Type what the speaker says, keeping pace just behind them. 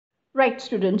Right,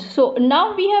 students. So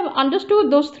now we have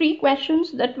understood those three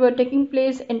questions that were taking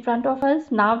place in front of us.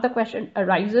 Now the question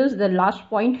arises, the last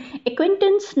point,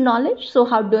 acquaintance knowledge. So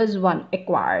how does one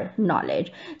acquire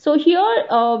knowledge? So here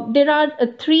there are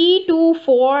three to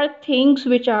four things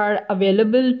which are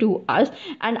available to us,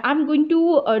 and I'm going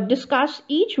to discuss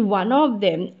each one of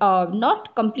them,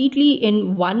 not completely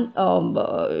in one,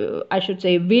 I should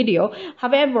say, video.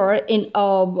 However, in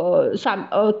some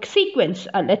sequence,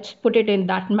 let's put it in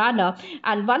that manner,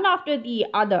 and one after the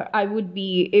other I would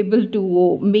be able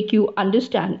to make you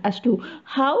understand as to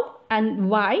how and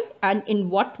why and in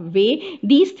what way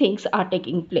these things are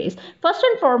taking place. First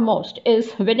and foremost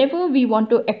is, whenever we want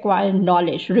to acquire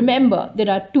knowledge, remember there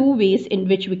are two ways in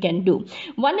which we can do.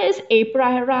 One is a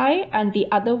priori and the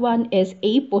other one is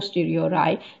a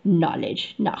posteriori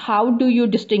knowledge. Now how do you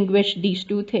distinguish these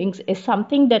two things is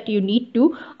something that you need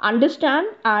to understand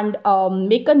and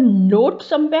make a note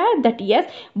somewhere, that yes,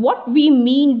 what we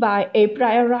mean by a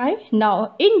priori.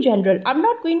 Now in general, I'm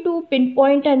not going to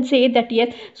pinpoint and say that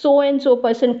yes, so and so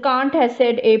person, Kant has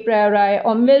said a priori,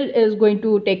 or Mill is going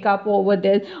to take up over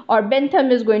this, or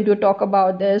Bentham is going to talk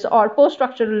about this, or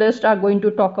post-structuralists are going to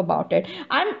talk about it.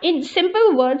 I'm, in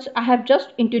simple words, I have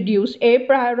just introduced a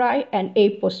priori and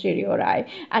a posteriori,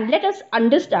 and let us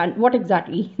understand what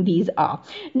exactly these are.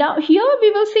 Now here we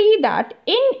will see that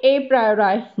in a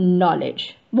priori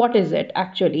knowledge, what is it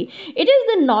actually? It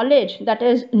is the knowledge that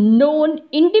is known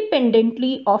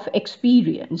independently of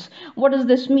experience. What does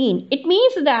this mean? It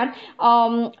means that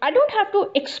I don't have to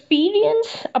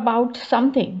experience about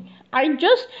something. I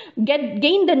just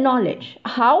gain the knowledge.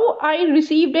 How I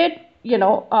received it,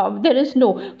 there is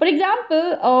no, for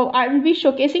example, I will be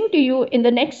showcasing to you in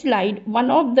the next slide one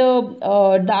of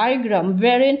the diagram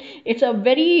wherein it's a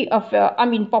very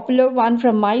popular one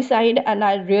from my side, and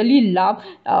I really love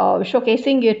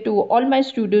showcasing it to all my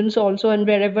students also, and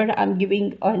wherever I'm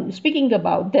giving speaking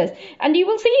about this. And you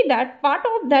will see that part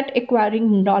of that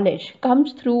acquiring knowledge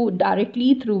comes through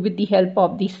directly through with the help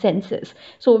of the senses.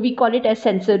 So we call it as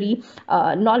sensory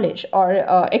knowledge, or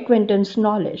acquaintance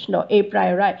knowledge, no, a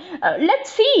priori.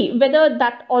 Let's see whether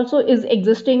that also is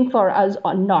existing for us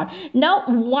or not. Now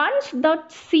once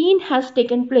that scene has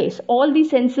taken place, all the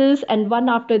senses and one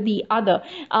after the other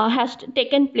has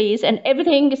taken place, and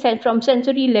everything from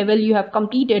sensory level you have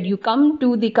completed, you come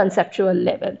to the conceptual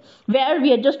level, where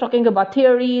we are just talking about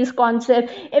theories,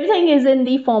 concepts, everything is in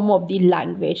the form of the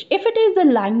language. If it is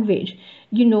the language,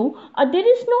 there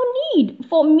is no need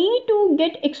for me to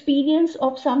get experience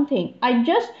of something. I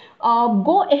just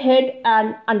go ahead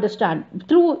and understand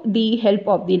through the help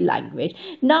of the language.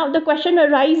 Now the question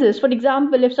arises, for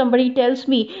example, if somebody tells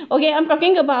me, okay, I'm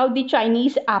talking about the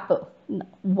Chinese apple.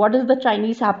 What does the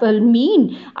Chinese apple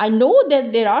mean? I know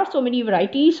that there are so many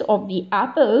varieties of the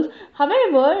apples.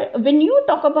 However, when you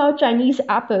talk about Chinese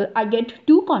apple, I get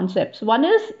two concepts. One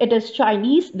is it is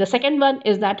Chinese. The second one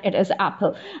is that it is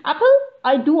apple. Apple,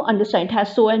 I do understand, it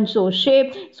has so and so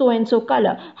shape, so and so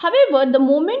color. However, the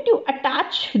moment you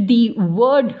attach the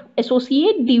word,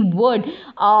 associate the word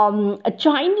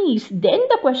Chinese, then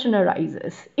the question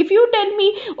arises. If you tell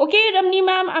me, okay, Ramni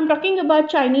ma'am, I'm talking about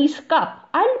Chinese cup,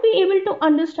 I'll be able to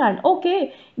understand,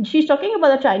 okay, she's talking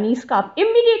about the Chinese cup.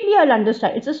 Immediately I'll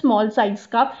understand it's a small size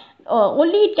cup.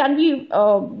 Only it can be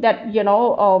that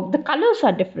the colors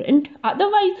are different.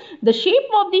 Otherwise, the shape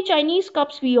of the Chinese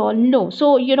cups we all know.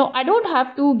 So I don't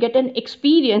have to get an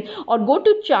experience or go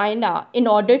to China in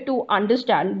order to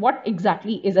understand what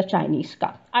exactly is a Chinese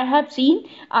cup. I have seen,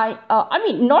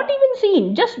 not even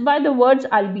seen, just by the words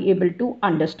I'll be able to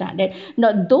understand it.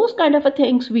 Now those kind of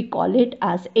things we call it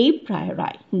as a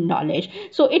priori knowledge.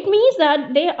 So it means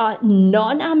that they are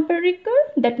non-empirical.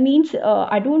 That means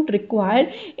I don't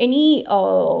require any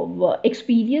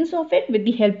experience of it with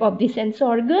the help of the sense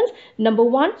organs, number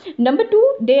one. Number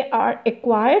two, they are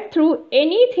acquired through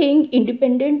anything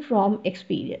independent from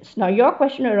experience. Now your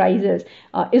question arises,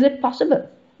 is it possible?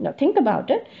 Now think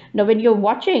about it. Now when you're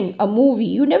watching a movie,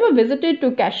 you never visited to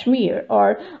Kashmir,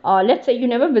 or let's say you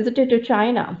never visited to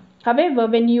China. However,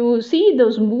 when you see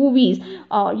those movies,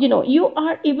 you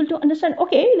are able to understand,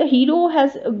 okay, the hero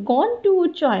has gone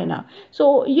to China.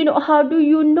 So, how do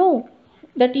you know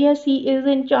that yes, he is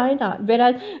in China,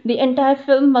 whereas the entire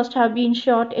film must have been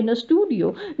shot in a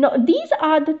studio? Now these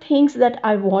are the things that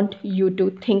I want you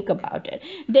to think about it.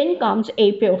 Then comes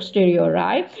a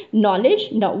posteriori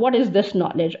knowledge. Now what is this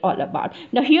knowledge all about?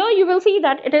 Now here you will see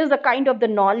that it is the kind of the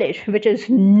knowledge which is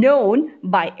known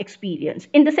by experience,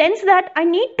 in the sense that I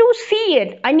need to see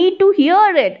it, I need to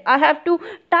hear it, I have to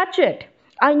touch it,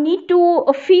 I need to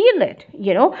feel it.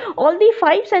 All the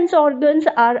five sense organs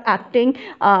are acting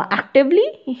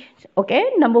actively. Okay,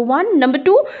 number one. Number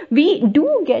two, we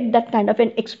do get that kind of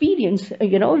an experience.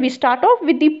 We start off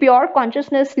with the pure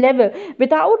consciousness level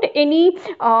without any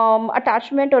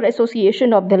attachment or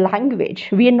association of the language.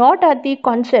 We are not at the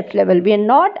concept level. We are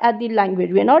not at the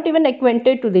language. We are not even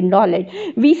acquainted to the knowledge.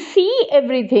 We see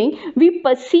everything. We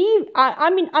perceive. I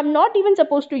mean, I'm not even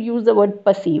supposed to use the word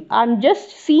perceive. I'm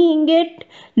just seeing it,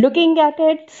 looking at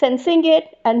it, sensing it,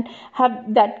 and have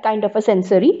that kind of a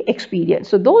sensory experience.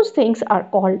 So those things are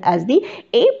called as the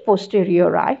a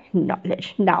posteriori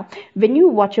knowledge. Now, when you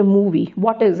watch a movie,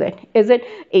 what is it? Is it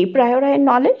a priori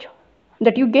knowledge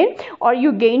that you gain, or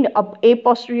you gain a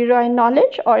posteriori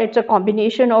knowledge, or it's a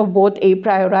combination of both a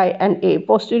priori and a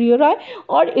posteriori,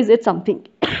 or is it something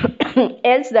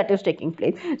else that is taking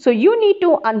place? So you need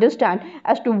to understand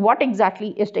as to what exactly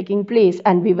is taking place,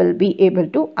 and we will be able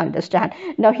to understand.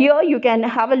 Now here you can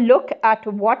have a look at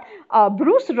what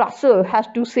Bruce Russell has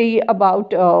to say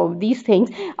about these things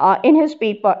in his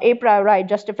paper A Priori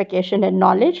Justification and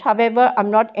Knowledge. However, I'm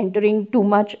not entering too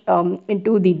much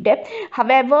into the depth.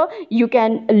 However, you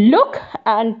can look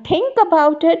and think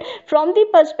about it from the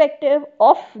perspective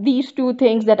of these two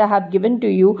things that I have given to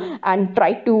you, and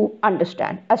try to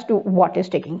understand as to what is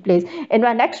taking place. In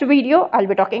my next video, I'll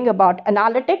be talking about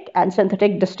analytic and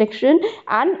synthetic distinction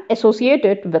and associate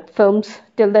it with films.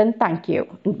 Till then, thank you.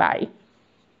 Bye.